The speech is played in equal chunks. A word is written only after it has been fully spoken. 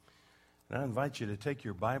And I invite you to take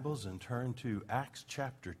your Bibles and turn to Acts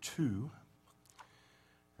chapter 2.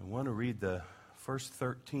 I want to read the first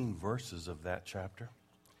 13 verses of that chapter.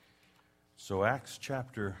 So Acts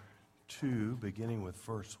chapter 2, beginning with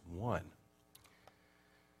verse 1.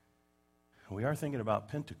 We are thinking about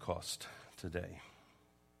Pentecost today.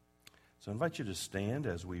 So I invite you to stand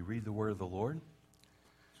as we read the word of the Lord.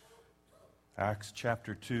 Acts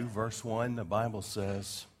chapter 2, verse 1, the Bible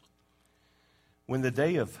says, "When the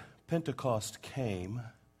day of Pentecost came,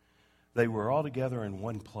 they were all together in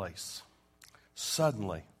one place.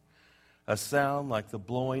 Suddenly, a sound like the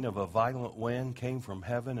blowing of a violent wind came from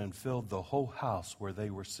heaven and filled the whole house where they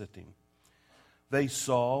were sitting. They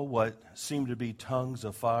saw what seemed to be tongues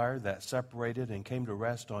of fire that separated and came to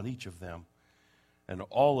rest on each of them. And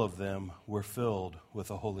all of them were filled with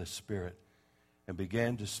the Holy Spirit and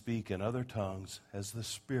began to speak in other tongues as the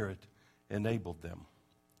Spirit enabled them.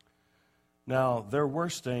 Now there were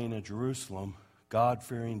staying in Jerusalem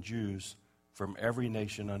God-fearing Jews from every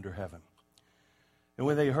nation under heaven. And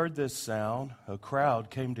when they heard this sound, a crowd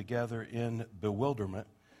came together in bewilderment,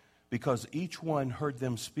 because each one heard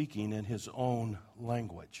them speaking in his own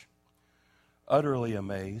language. Utterly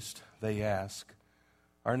amazed, they asked,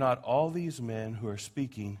 'Are not all these men who are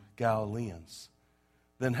speaking Galileans?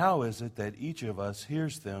 Then how is it that each of us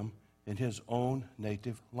hears them in his own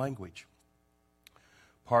native language?'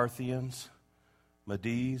 Parthians,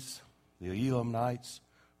 Medes, the Elamites,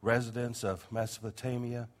 residents of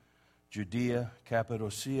Mesopotamia, Judea,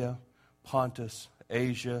 Cappadocia, Pontus,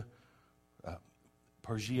 Asia,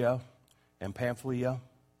 Persia, and Pamphylia,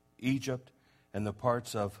 Egypt, and the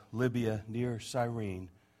parts of Libya near Cyrene,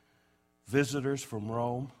 visitors from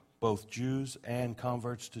Rome, both Jews and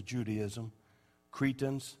converts to Judaism,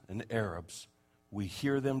 Cretans and Arabs, we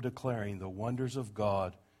hear them declaring the wonders of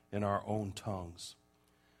God in our own tongues."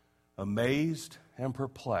 Amazed and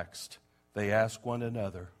perplexed, they asked one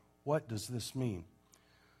another, "What does this mean?"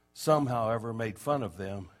 Some, however, made fun of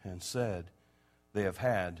them and said, "They have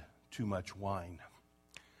had too much wine."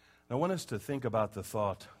 Now, I want us to think about the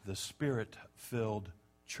thought, the Spirit-filled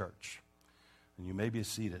church. And you may be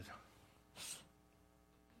seated.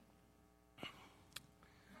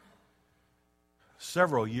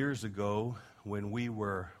 Several years ago, when we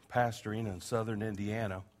were pastoring in southern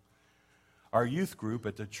Indiana, our youth group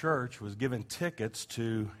at the church was given tickets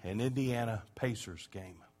to an Indiana Pacers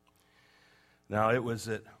game. Now, it was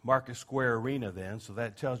at Market Square Arena then, so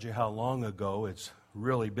that tells you how long ago it's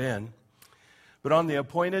really been. But on the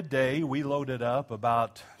appointed day, we loaded up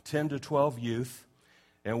about 10 to 12 youth,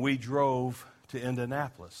 and we drove to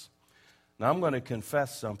Indianapolis. Now, I'm going to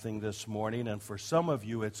confess something this morning, and for some of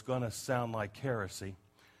you, it's going to sound like heresy,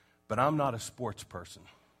 but I'm not a sports person,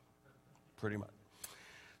 pretty much.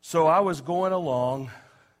 So I was going along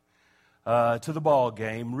to the ball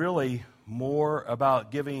game, really more about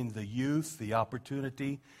giving the youth the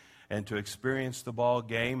opportunity and to experience the ball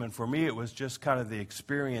game. And for me, it was just kind of the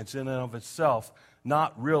experience in and of itself,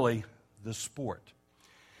 not really the sport.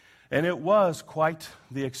 And it was quite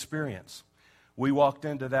the experience. We walked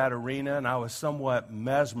into that arena, and I was somewhat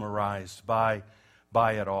mesmerized by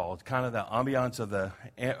it all. Kind of the ambiance of the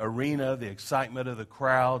arena, the excitement of the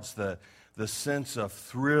crowds, the sense of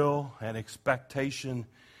thrill and expectation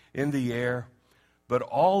in the air. But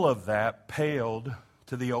all of that paled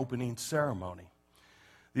to the opening ceremony.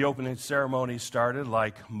 The opening ceremony started,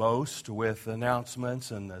 like most, with announcements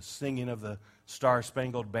and the singing of the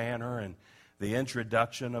Star-Spangled Banner and the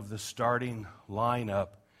introduction of the starting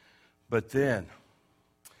lineup. But then,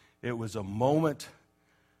 it was a moment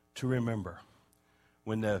to remember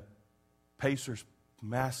when the Pacers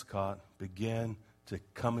mascot began to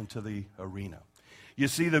come into the arena. You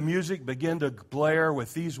see, the music began to blare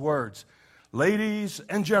with these words, "Ladies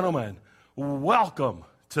and gentlemen, welcome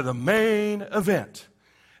to the main event."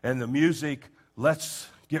 And the music, "Let's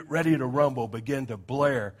get ready to rumble," began to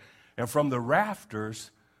blare. And from the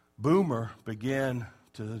rafters, Boomer began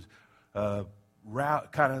to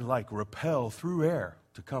kind of like rappel through air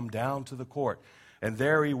to come down to the court. And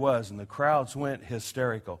there he was, and the crowds went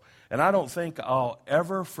hysterical. And I don't think I'll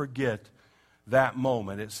ever forget that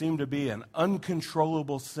moment. It seemed to be an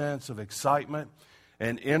uncontrollable sense of excitement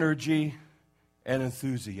and energy and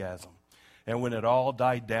enthusiasm. And when it all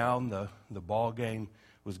died down, the ball game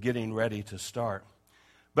was getting ready to start.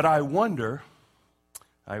 But I wondered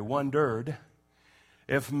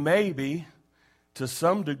if maybe to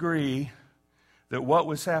some degree that what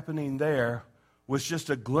was happening there was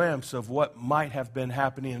just a glimpse of what might have been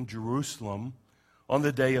happening in Jerusalem on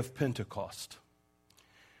the day of Pentecost.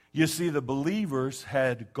 You see, the believers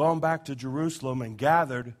had gone back to Jerusalem and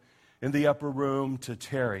gathered in the upper room to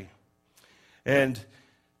tarry. And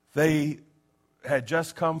They had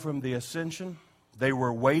just come from the ascension. They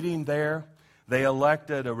were waiting there. They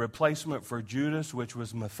elected a replacement for Judas, which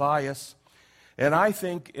was Matthias. And I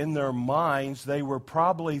think in their minds, they were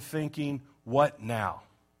probably thinking, what now?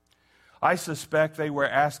 I suspect they were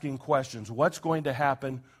asking questions. What's going to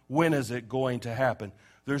happen? When is it going to happen?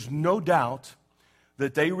 There's no doubt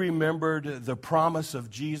that they remembered the promise of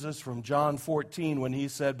Jesus from John 14 when he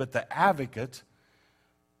said, but the advocate,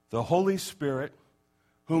 the Holy Spirit,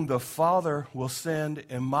 whom the Father will send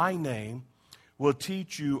in my name, will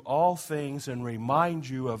teach you all things and remind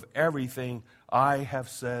you of everything I have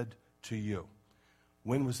said to you.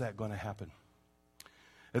 When was that going to happen?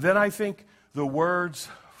 And then I think the words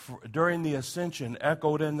during the ascension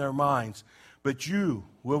echoed in their minds, but you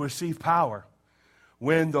will receive power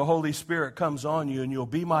when the Holy Spirit comes on you, and you'll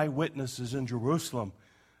be my witnesses in Jerusalem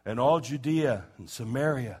and all Judea and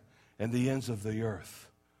Samaria and the ends of the earth.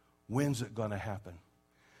 When's it going to happen?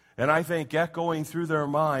 And I think echoing through their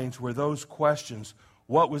minds were those questions.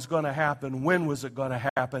 What was going to happen? When was it going to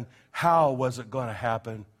happen? How was it going to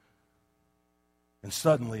happen? And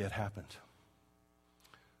suddenly it happened.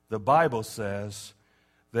 The Bible says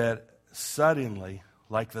that suddenly,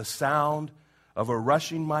 like the sound of a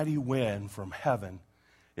rushing mighty wind from heaven,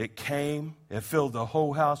 it came, it filled the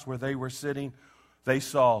whole house where they were sitting. They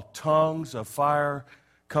saw tongues of fire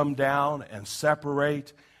come down and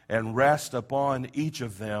separate and rest upon each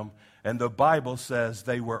of them. And the Bible says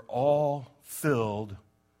they were all filled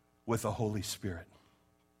with the Holy Spirit.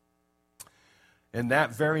 In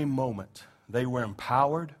that very moment, they were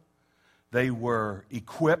empowered, they were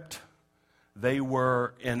equipped, they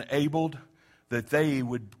were enabled, that they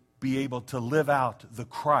would be able to live out the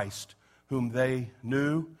Christ whom they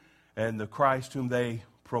knew and the Christ whom they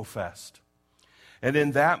professed. And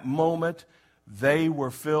in that moment, they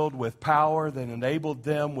were filled with power that enabled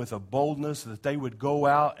them with a boldness that they would go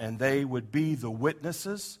out and they would be the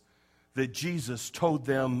witnesses that Jesus told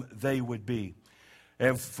them they would be.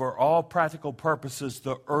 And for all practical purposes,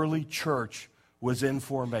 the early church was in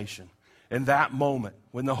formation. In that moment,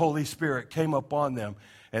 when the Holy Spirit came upon them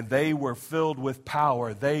and they were filled with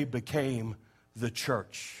power, they became the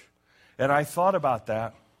church. And I thought about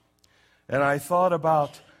that, and I thought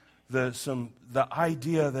about the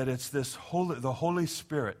idea that it's the Holy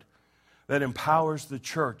Spirit that empowers the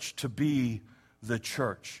church to be the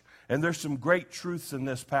church. And there's some great truths in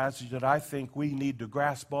this passage that I think we need to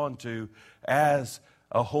grasp onto as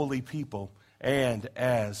a holy people and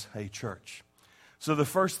as a church. So the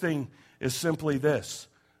first thing is simply this: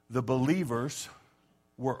 the believers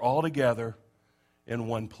were all together in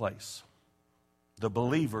one place. The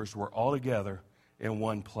believers were all together in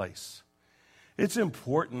one place. It's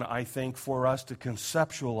important, I think, for us to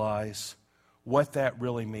conceptualize what that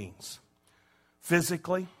really means.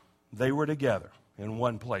 Physically, they were together in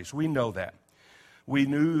one place. We know that. We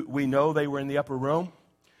know they were in the upper room.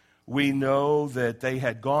 We know that they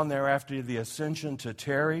had gone there after the ascension to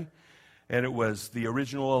tarry, and it was the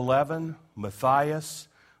original 11, Matthias,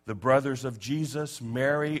 the brothers of Jesus,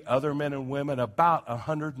 Mary, other men and women, about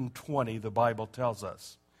 120, the Bible tells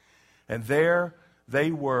us. And there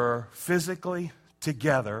they were physically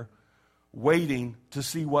together, waiting to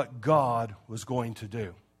see what God was going to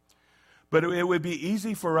do. But it would be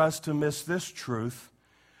easy for us to miss this truth,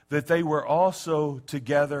 that they were also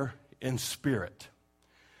together in spirit.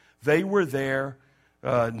 They were there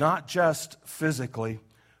not just physically,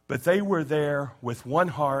 but they were there with one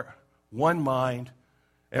heart, one mind,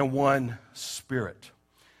 and one spirit.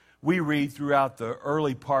 We read throughout the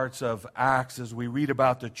early parts of Acts as we read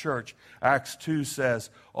about the church. Acts 2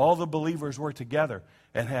 says all the believers were together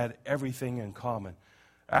and had everything in common.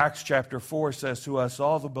 Acts chapter 4 says to us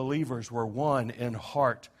all the believers were one in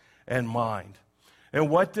heart and mind. And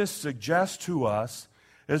what this suggests to us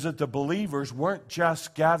is that the believers weren't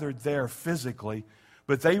just gathered there physically,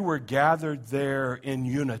 but they were gathered there in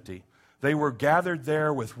unity. They were gathered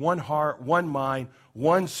there with one heart, one mind,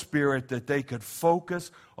 one spirit, that they could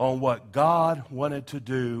focus on what God wanted to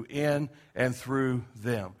do in and through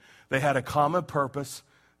them. They had a common purpose,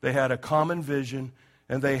 they had a common vision,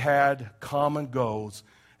 and they had common goals.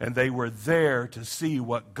 And they were there to see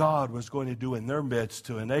what God was going to do in their midst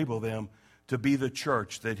to enable them to be the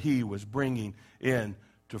church that He was bringing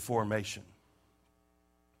into formation.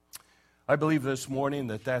 I believe this morning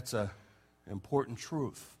that that's an important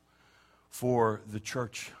truth for the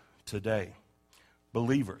church today.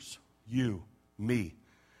 Believers, you, me,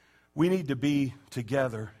 we need to be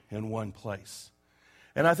together in one place.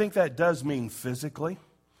 And I think that does mean physically,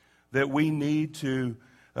 that we need to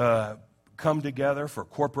come together for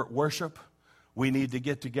corporate worship. We need to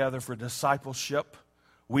get together for discipleship.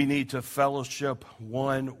 we need to fellowship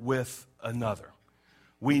one with another.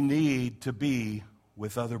 We need to be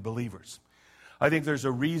with other believers. I think there's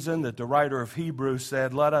a reason that the writer of Hebrews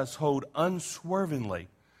said, let us hold unswervingly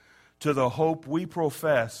to the hope we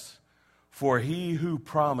profess, for he who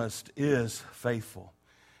promised is faithful.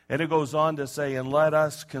 And it goes on to say, and let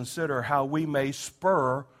us consider how we may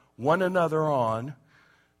spur one another on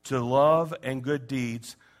to love and good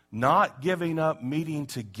deeds, not giving up meeting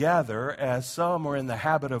together as some are in the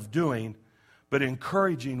habit of doing, but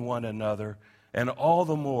encouraging one another, and all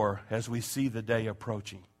the more as we see the day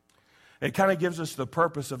approaching. It kind of gives us the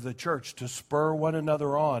purpose of the church to spur one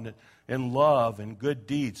another on in love and good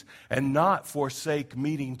deeds and not forsake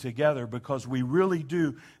meeting together, because we really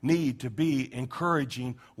do need to be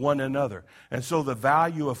encouraging one another. And so the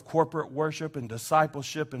value of corporate worship and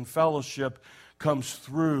discipleship and fellowship comes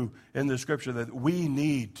through in the scripture, that we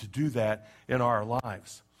need to do that in our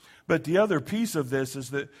lives. But the other piece of this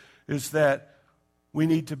is that we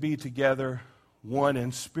need to be together, one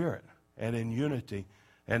in spirit and in unity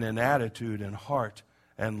and in attitude and heart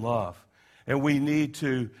and love. And we need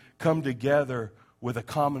to come together with a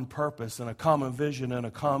common purpose and a common vision and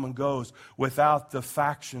a common goals, without the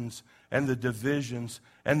factions and the divisions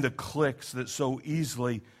and the cliques that so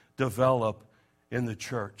easily develop in the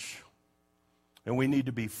church. And we need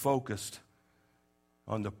to be focused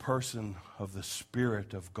on the person of the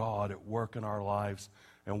Spirit of God at work in our lives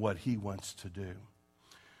and what He wants to do.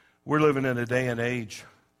 We're living in a day and age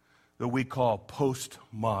that we call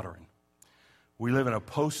postmodern. We live in a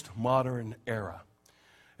postmodern era.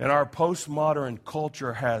 And our postmodern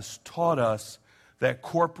culture has taught us that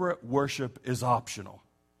corporate worship is optional.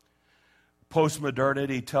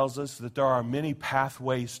 Postmodernity tells us that there are many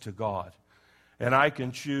pathways to God. And I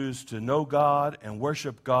can choose to know God and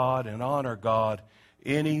worship God and honor God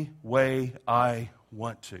any way I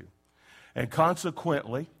want to. And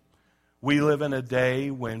consequently, we live in a day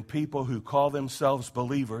when people who call themselves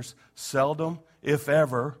believers seldom, if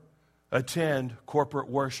ever, attend corporate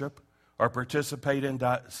worship or participate in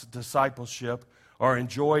discipleship or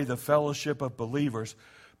enjoy the fellowship of believers,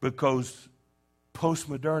 because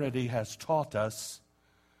postmodernity has taught us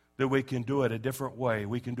that we can do it a different way.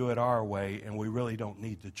 We can do it our way, and we really don't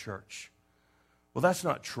need the church. Well, that's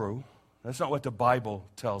not true. That's not what the Bible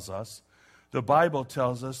tells us. The Bible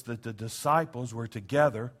tells us that the disciples were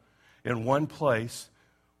together in one place,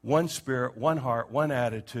 one spirit, one heart, one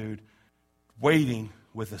attitude, waiting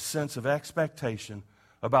with a sense of expectation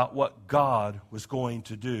about what God was going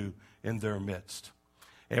to do in their midst.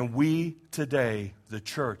 And we today, the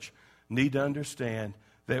church, need to understand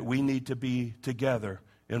that we need to be together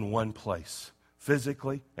in one place,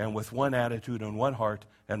 physically and with one attitude and one heart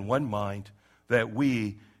and one mind, that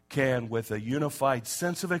we can, with a unified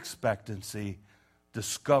sense of expectancy,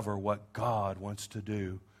 discover what God wants to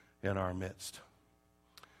do in our midst.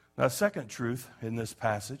 Now, second truth in this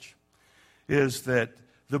passage is that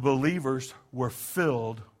the believers were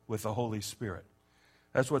filled with the Holy Spirit.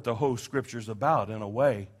 That's what the whole Scripture is about, in a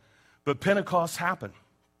way. But Pentecost happened,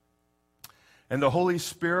 and the Holy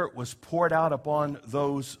Spirit was poured out upon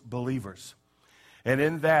those believers. And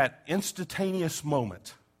in that instantaneous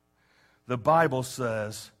moment, the Bible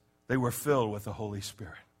says they were filled with the Holy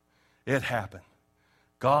Spirit. It happened.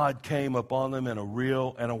 God came upon them in a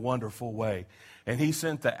real and a wonderful way. And He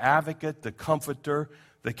sent the advocate, the comforter,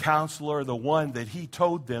 the counselor, the one that He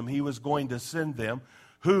told them He was going to send them,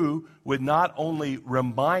 who would not only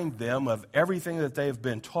remind them of everything that they have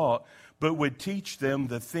been taught, but would teach them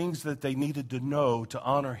the things that they needed to know to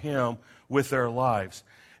honor Him with their lives.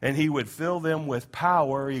 And He would fill them with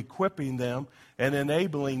power, equipping them and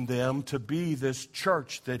enabling them to be this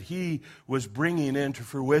church that He was bringing into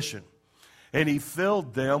fruition. And He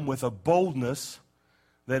filled them with a boldness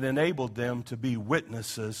that enabled them to be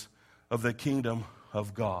witnesses of the kingdom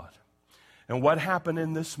of God. And what happened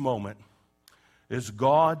in this moment is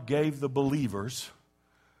God gave the believers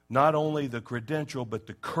not only the credential, but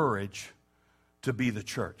the courage to be the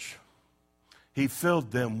church. He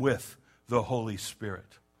filled them with the Holy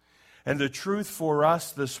Spirit. And the truth for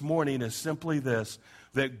us this morning is simply this,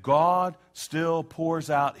 that God still pours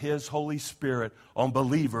out His Holy Spirit on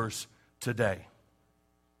believers today.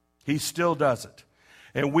 He still does it.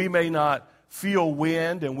 And we may not feel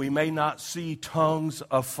wind and we may not see tongues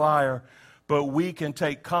of fire, but we can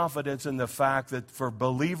take confidence in the fact that for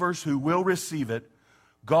believers who will receive it,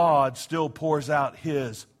 God still pours out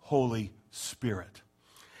His Holy Spirit.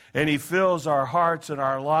 And He fills our hearts and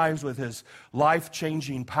our lives with His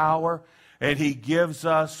life-changing power, and He gives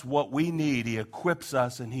us what we need. He equips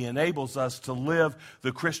us and He enables us to live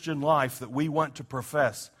the Christian life that we want to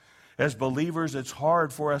profess. As believers, it's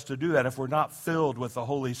hard for us to do that if we're not filled with the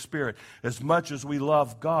Holy Spirit. As much as we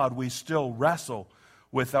love God, we still wrestle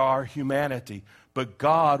with our humanity. But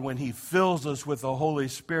God, when He fills us with the Holy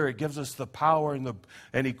Spirit, gives us the power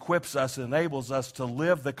and equips us, enables us to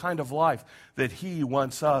live the kind of life that He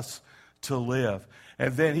wants us to live.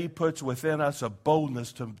 And then He puts within us a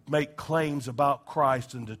boldness to make claims about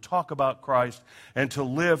Christ and to talk about Christ and to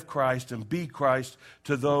live Christ and be Christ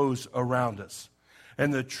to those around us.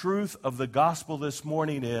 And the truth of the gospel this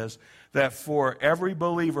morning is that for every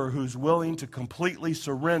believer who's willing to completely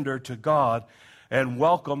surrender to God and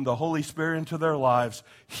welcome the Holy Spirit into their lives,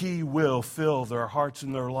 He will fill their hearts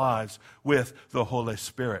and their lives with the Holy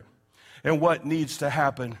Spirit. And what needs to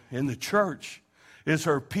happen in the church is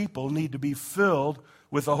her people need to be filled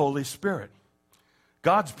with the Holy Spirit.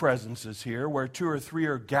 God's presence is here. Where 2 or 3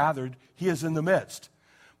 are gathered, He is in the midst.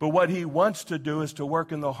 But what He wants to do is to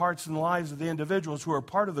work in the hearts and lives of the individuals who are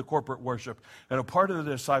part of the corporate worship and a part of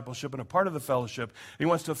the discipleship and a part of the fellowship. He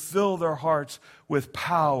wants to fill their hearts with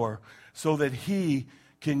power so that He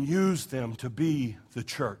can use them to be the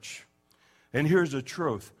church. And here's the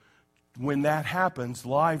truth. When that happens,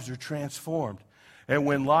 lives are transformed. And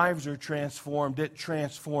when lives are transformed, it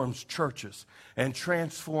transforms churches. And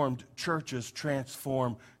transformed churches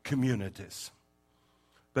transform communities.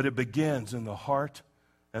 But it begins in the heart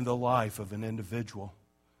and the life of an individual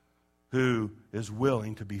who is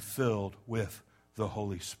willing to be filled with the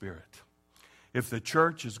Holy Spirit. If the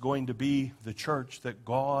church is going to be the church that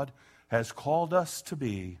God has called us to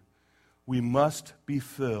be, we must be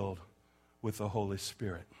filled with the Holy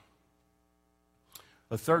Spirit.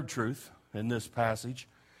 A third truth in this passage,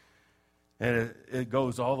 and it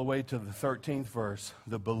goes all the way to the 13th verse.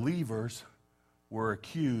 The believers were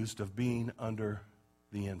accused of being under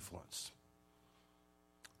the influence.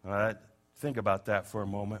 All right, think about that for a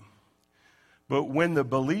moment. But when the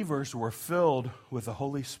believers were filled with the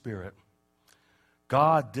Holy Spirit,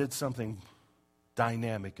 God did something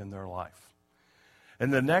dynamic in their life.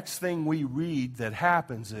 And the next thing we read that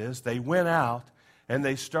happens is they went out and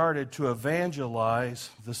they started to evangelize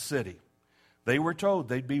the city. They were told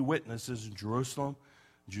they'd be witnesses in Jerusalem,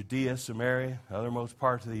 Judea, Samaria, the othermost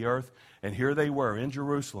parts of the earth. And here they were in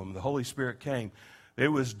Jerusalem. The Holy Spirit came. It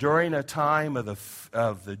was during a time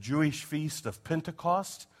of the Jewish feast of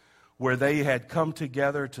Pentecost, where they had come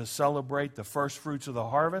together to celebrate the first fruits of the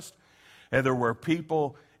harvest. And there were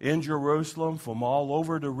people in Jerusalem from all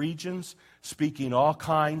over the regions speaking all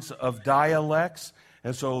kinds of dialects.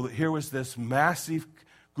 And so here was this massive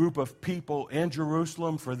group of people in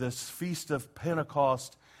Jerusalem for this feast of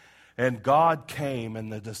Pentecost. And God came,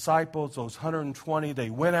 and the disciples, those 120, they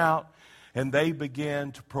went out and they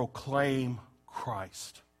began to proclaim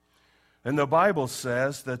Christ. And the Bible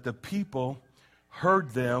says that the people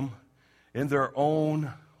heard them in their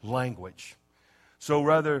own language. So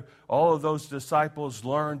rather, all of those disciples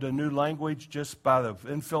learned a new language just by the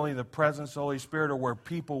infilling the presence of the Holy Spirit, or where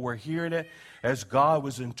people were hearing it as God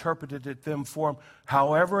was interpreting it them for them.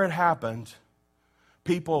 However it happened,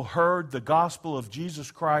 people heard the gospel of Jesus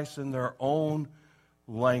Christ in their own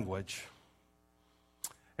language.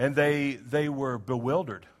 And they were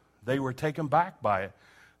bewildered. They were taken back by it.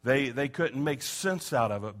 They couldn't make sense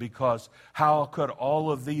out of it, because how could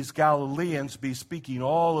all of these Galileans be speaking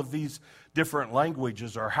all of these different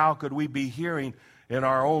languages, or how could we be hearing in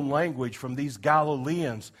our own language from these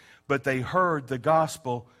Galileans? But they heard the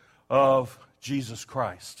gospel of Jesus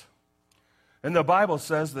Christ. And the Bible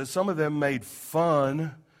says that some of them made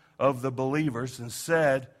fun of the believers and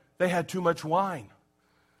said they had too much wine.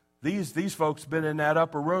 These folks been in that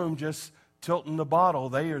upper room just tilting the bottle.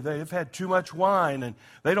 They've had too much wine, and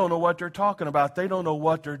they don't know what they're talking about. They don't know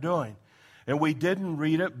what they're doing. And we didn't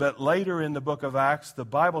read it, but later in the book of Acts, the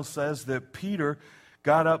Bible says that Peter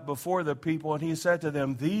got up before the people and he said to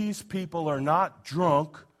them, "These people are not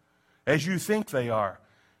drunk as you think they are."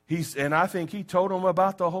 And I think he told them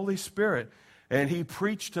about the Holy Spirit, and he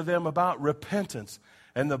preached to them about repentance.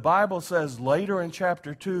 And the Bible says later in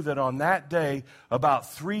chapter 2 that on that day,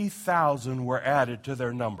 about 3,000 were added to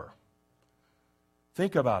their number.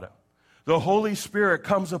 Think about it. The Holy Spirit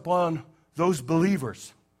comes upon those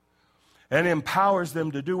believers and empowers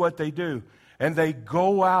them to do what they do. And they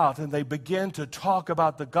go out and they begin to talk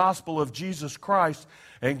about the gospel of Jesus Christ.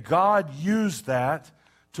 And God used that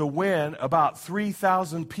to win about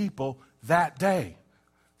 3,000 people that day.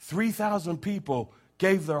 3,000 people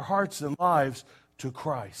gave their hearts and lives to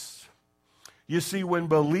Christ. You see, when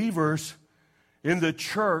believers in the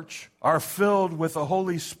church are filled with the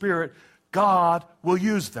Holy Spirit, God will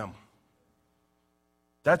use them.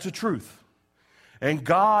 That's the truth. And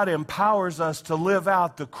God empowers us to live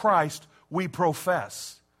out the Christ we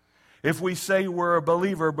profess. If we say we're a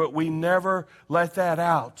believer, but we never let that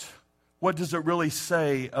out, what does it really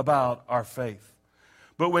say about our faith?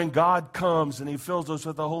 But when God comes and He fills us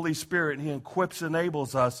with the Holy Spirit and He equips,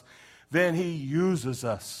 enables us, then He uses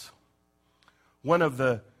us. One of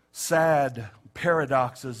the sad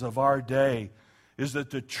paradoxes of our day is that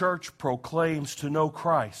the church proclaims to know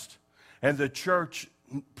Christ, and the church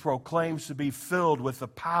proclaims to be filled with the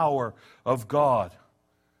power of God,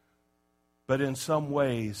 but in some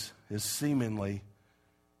ways is seemingly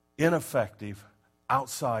ineffective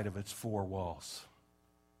outside of its four walls.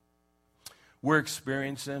 We're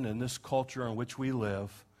experiencing in this culture in which we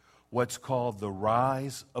live what's called the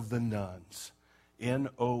rise of the nones,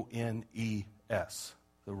 N-O-N-E-S,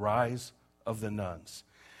 the rise of the nones.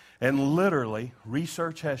 And literally,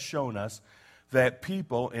 research has shown us that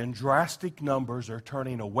people in drastic numbers are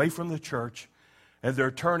turning away from the church, and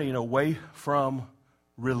they're turning away from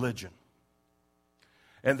religion.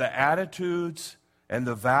 And the attitudes and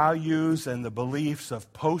the values and the beliefs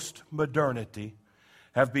of post-modernity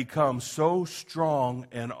have become so strong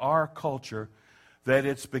in our culture that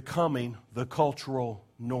it's becoming the cultural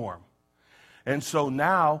norm. And so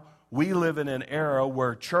now we live in an era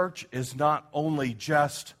where church is not only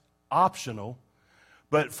just optional,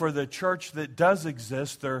 but for the church that does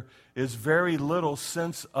exist, there is very little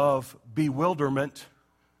sense of bewilderment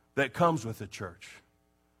that comes with the church.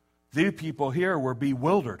 The people here were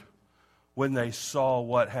bewildered when they saw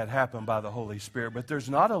what had happened by the Holy Spirit, but there's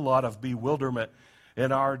not a lot of bewilderment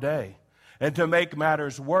in our day. And to make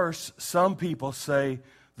matters worse, some people say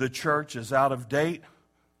the church is out of date,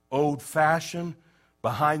 old-fashioned,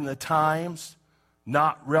 behind the times,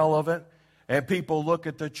 not relevant. And people look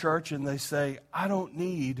at the church and they say, I don't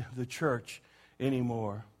need the church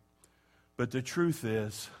anymore. But the truth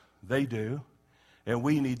is, they do, and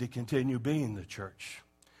we need to continue being the church.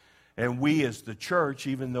 And we as the church,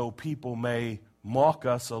 even though people may mock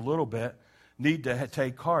us a little bit, need to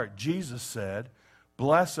take heart. Jesus said,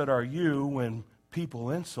 blessed are you when people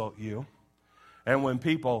insult you, and when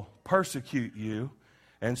people persecute you,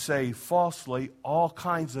 and say falsely all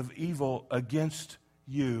kinds of evil against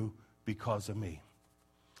you because of me.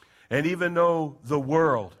 And even though the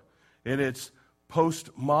world, in its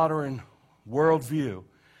postmodern worldview,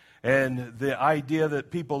 and the idea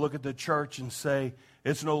that people look at the church and say,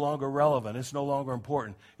 it's no longer relevant, it's no longer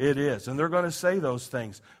important. It is. And they're going to say those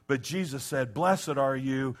things. But Jesus said, blessed are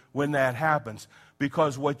you when that happens,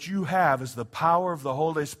 because what you have is the power of the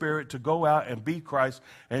Holy Spirit to go out and be Christ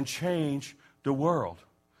and change the world.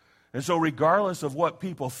 And so regardless of what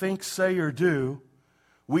people think, say, or do,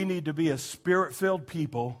 we need to be a Spirit-filled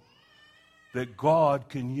people that God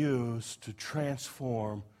can use to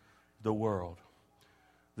transform the world.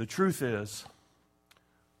 The truth is,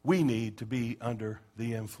 we need to be under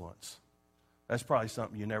the influence. That's probably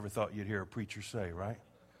something you never thought you'd hear a preacher say, right?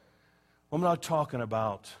 Well, I'm not talking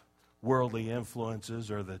about worldly influences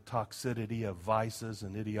or the toxicity of vices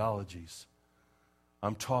and ideologies.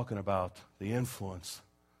 I'm talking about the influence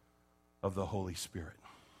of the Holy Spirit.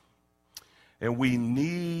 And we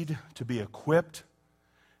need to be equipped,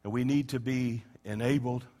 and we need to be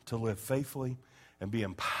enabled to live faithfully and be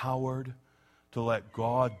empowered to let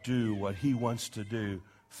God do what He wants to do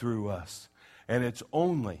through us. And it's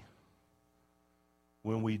only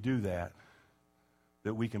when we do that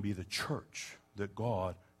that we can be the church that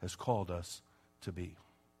God has called us to be.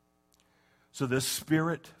 So this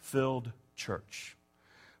Spirit-filled church,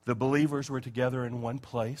 the believers were together in one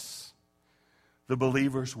place. The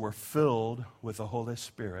believers were filled with the Holy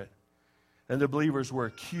Spirit. And the believers were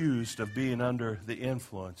accused of being under the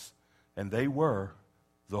influence. And they were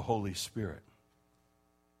the Holy Spirit.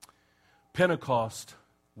 Pentecost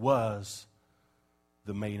was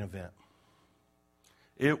the main event.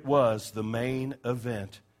 It was the main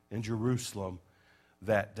event in Jerusalem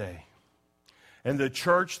that day. And the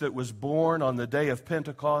church that was born on the day of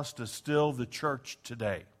Pentecost is still the church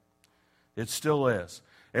today. It still is.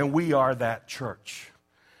 And we are that church.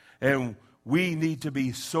 And we need to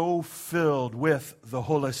be so filled with the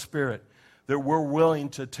Holy Spirit that we're willing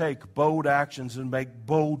to take bold actions and make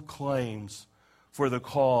bold claims for the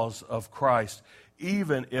cause of Christ,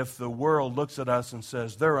 even if the world looks at us and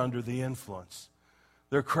says they're under the influence.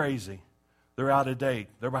 They're crazy. They're out of date.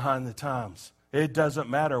 They're behind the times. It doesn't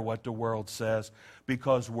matter what the world says,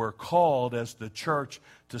 because we're called as the church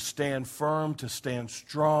to stand firm, to stand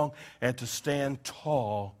strong, and to stand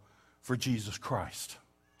tall for Jesus Christ.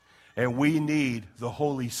 And we need the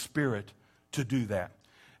Holy Spirit to do that.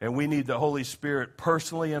 And we need the Holy Spirit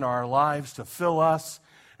personally in our lives to fill us,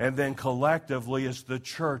 and then collectively as the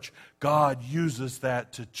church, God uses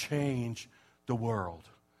that to change the world.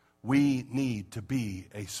 We need to be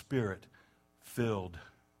a Spirit-filled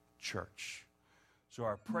church. So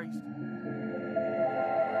our praise...